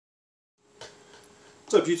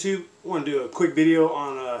What's up, YouTube? I want to do a quick video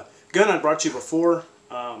on a gun I brought you before.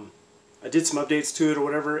 I did some updates to it or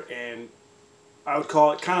whatever, and I would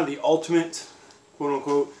call it kind of the ultimate,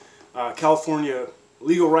 quote-unquote, California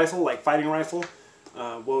legal rifle, like fighting rifle.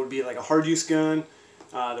 What would be like a hard use gun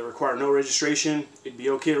that require no registration. It'd be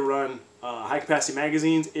okay to run high-capacity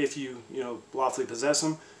magazines if you lawfully possess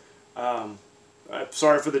them. I'm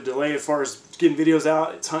sorry for the delay as far as getting videos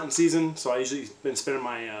out. It's hunting season, so I usually been spending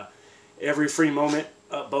my every free moment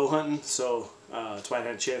bow hunting, so that's why I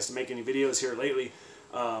had a chance to make any videos here lately.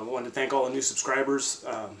 I wanted to thank all the new subscribers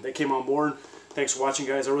that came on board. Thanks for watching,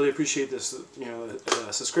 guys. I really appreciate this,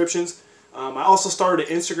 the subscriptions. I also started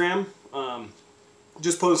an Instagram,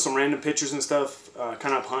 just posting some random pictures and stuff,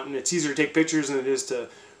 kind of hunting. It's easier to take pictures than it is to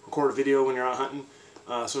record a video when you're out hunting.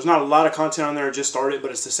 So there's not a lot of content on there. I just started,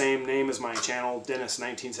 but it's the same name as my channel,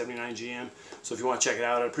 Dennis1979GM. So if you want to check it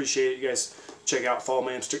out, I appreciate it. You guys check out, follow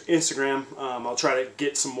my Instagram. I'll try to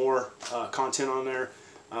get some more content on there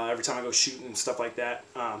every time I go shooting and stuff like that.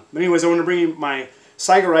 But anyways, I want to bring you my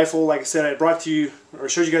saiga rifle. Like I said, I brought to you, or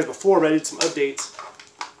showed you guys before, but I did some updates.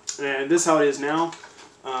 And this is how it is now.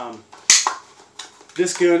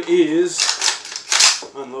 This gun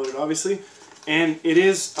is unloaded, obviously, and it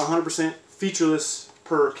is 100% featureless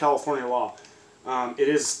per California law. It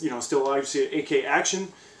is, still obviously an AK action.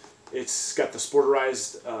 It's got the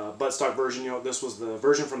sporterized buttstock version. This was the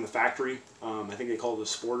version from the factory. I think they called it a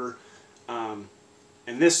sporter.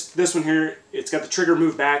 And this one here, it's got the trigger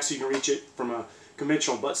moved back so you can reach it from a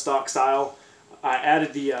conventional buttstock style. I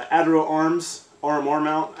added the Adro Arms RMR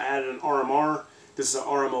mount. I added an RMR. This is an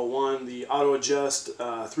RMO1, the auto adjust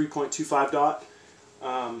 3.25 dot.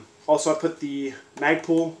 Also, I put the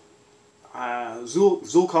magpul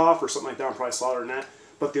Zulkov or something like that. I'm probably slaughtering that,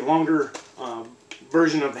 but the longer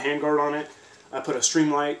version of the handguard on it. I put a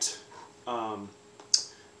Streamlight.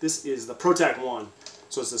 This is the ProTac 1,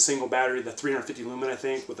 so it's a single battery, the 350 lumen, I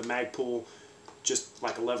think, with the magpul, just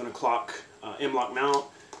like 11 o'clock M-LOK mount.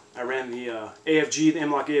 I ran the AFG, the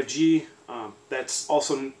M-LOK AFG. That's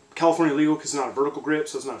also California legal because it's not a vertical grip,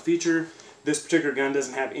 so it's not a feature. This particular gun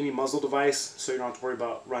doesn't have any muzzle device, so you don't have to worry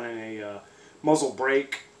about running a muzzle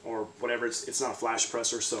brake or whatever. It's not a flash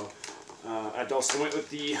suppressor. So I also went with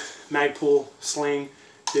the magpul sling.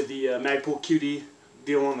 Did the magpul QD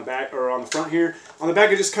deal on the back, or on the front here. On the back,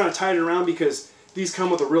 I just kind of tied it around because these come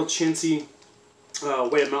with a real chintzy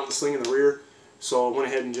way of mounting the sling in the rear. So I went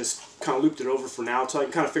ahead and just kind of looped it over for now until I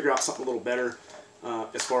can kind of figure out something a little better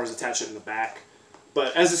as far as attaching it in the back.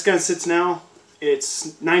 But as this gun sits now,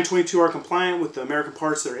 it's 922R compliant with the American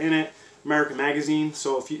parts that are in it, American magazine.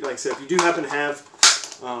 So if you, like I said, if you do happen to have,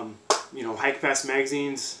 high capacity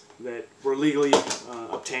magazines that were legally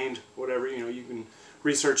obtained, whatever, you can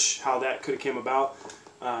research how that could have came about.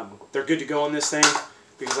 They're good to go on this thing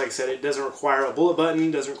because, like I said, it doesn't require a bullet button,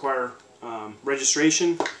 doesn't require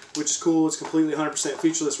registration, which is cool. It's completely 100%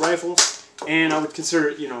 featureless rifle, and I would consider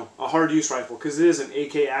it, a hard use rifle because it is an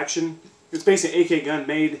AK action. It's basically an AK gun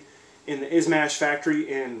made in the Izmash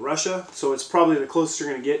factory in Russia, so it's probably the closest you're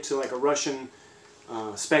going to get to like a Russian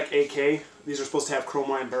spec AK. These are supposed to have chrome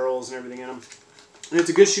line barrels and everything in them, and it's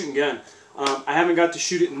a good shooting gun. I haven't got to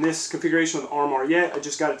shoot it in this configuration with the RMR yet. I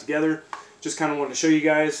just got it together. Just kind of wanted to show you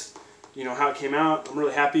guys, how it came out. I'm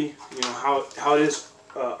really happy, how it is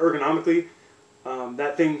ergonomically.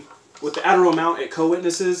 That thing with the Adro mount, it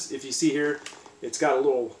co-witnesses. If you see here, it's got a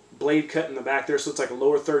little blade cut in the back there, so it's like a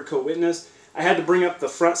lower third co-witness. I had to bring up the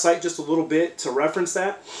front sight just a little bit to reference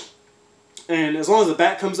that. And as long as the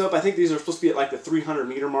back comes up, I think these are supposed to be at like the 300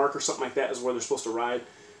 meter mark or something like that is where they're supposed to ride.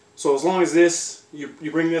 So as long as this, you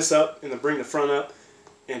bring this up and then bring the front up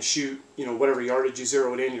and shoot, whatever yardage you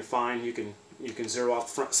zero it in, you're fine. You can zero off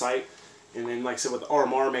the front sight. And then, like I said, with the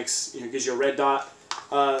RMR makes, gives you a red dot.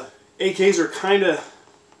 AKs are kind of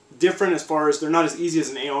different as far as they're not as easy as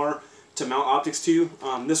an AR to mount optics to.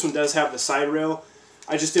 This one does have the side rail.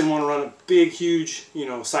 I just didn't want to run a big, huge,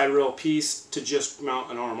 side rail piece to just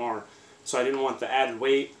mount an RMR. So I didn't want the added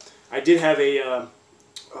weight. I did have a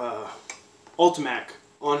Ultimac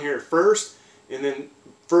on here first, and then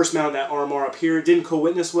first mounted that RMR up here. It didn't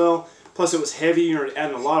co-witness well. Plus, it was heavy. You're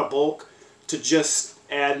adding a lot of bulk to just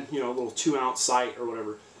add, a little 2-ounce sight or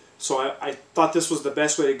whatever. So I thought this was the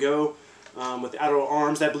best way to go with the Adro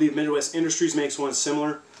Arms. I believe Midwest Industries makes one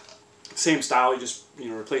similar, same style. You just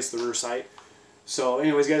replace the rear sight. So,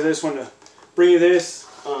 anyways, guys, I just wanted to bring you this.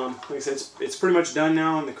 Like I said, it's pretty much done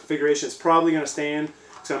now, and the configuration is probably going to stand.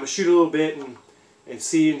 So I'm going to shoot a little bit and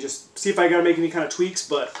see if I got to make any kind of tweaks.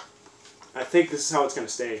 But I think this is how it's going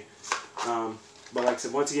to stay. But like I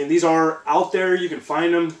said, once again, these are out there. You can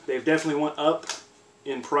find them. They've definitely went up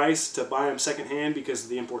in price to buy them secondhand because of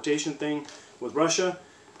the importation thing with Russia.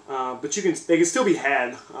 But they can still be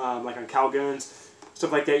had, like on cow guns,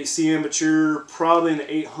 stuff like that. You see them, but you're probably in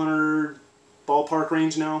the 800 ballpark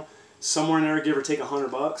range now, somewhere in there, give or take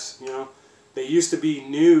 $100. You know, they used to be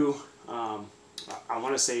new. I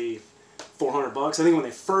want to say $400. I think when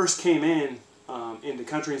they first came in into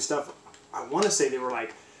country and stuff, I want to say they were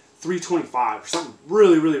like $325 or something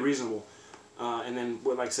really, really reasonable. And then,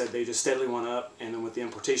 like I said, they just steadily went up. And then with the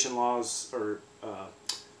importation laws, or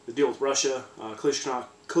the deal with Russia,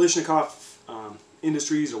 Kalishnikov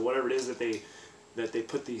Industries, or whatever it is that they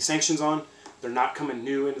put the sanctions on, they're not coming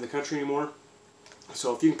new into the country anymore.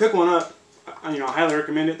 So if you can pick one up, you know, I highly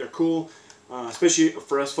recommend it. They're cool, especially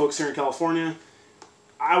for us folks here in California.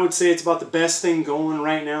 I would say it's about the best thing going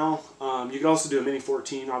right now. You could also do a Mini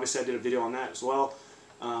 14. Obviously, I did a video on that as well.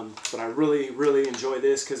 But I really, really enjoy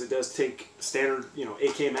this because it does take standard, you know,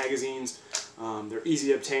 AK magazines. They're easy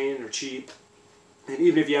to obtain, they're cheap. And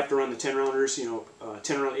even if you have to run the 10 rounders, you know,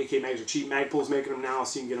 10 round AK mags are cheap. Magpul's making them now,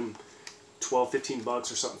 so you can get them $12-15 or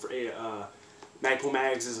something for Magpul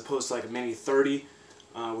mags, as opposed to like a Mini 30,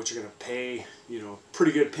 which you're going to pay, you know,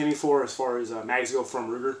 pretty good penny for as far as mags go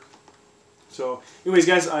from Ruger. So, anyways,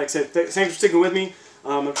 guys, like I said, thanks for sticking with me.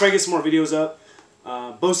 I'm going to try to get some more videos up.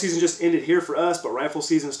 Bow season just ended here for us, but rifle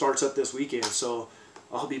season starts up this weekend, so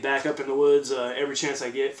I'll be back up in the woods every chance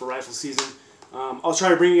I get for rifle season. I'll try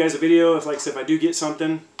to bring you guys a video. If, like I said, if I do get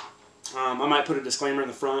something, I might put a disclaimer in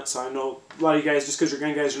the front, so I know a lot of you guys, just because you're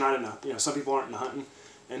gun guys, you're not into, you know, some people aren't into hunting,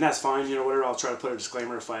 and that's fine, you know, whatever. I'll try to put a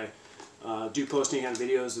disclaimer if I do post any kind of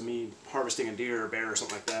videos of me harvesting a deer or a bear or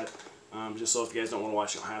something like that, just so if you guys don't want to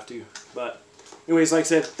watch, you don't have to. But anyways, like I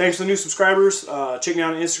said, thanks for the new subscribers. Check me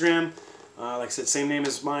out on Instagram. Like I said, same name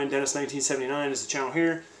as mine, Dennis1979 is the channel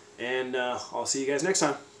here, and I'll see you guys next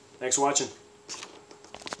time. Thanks for watching.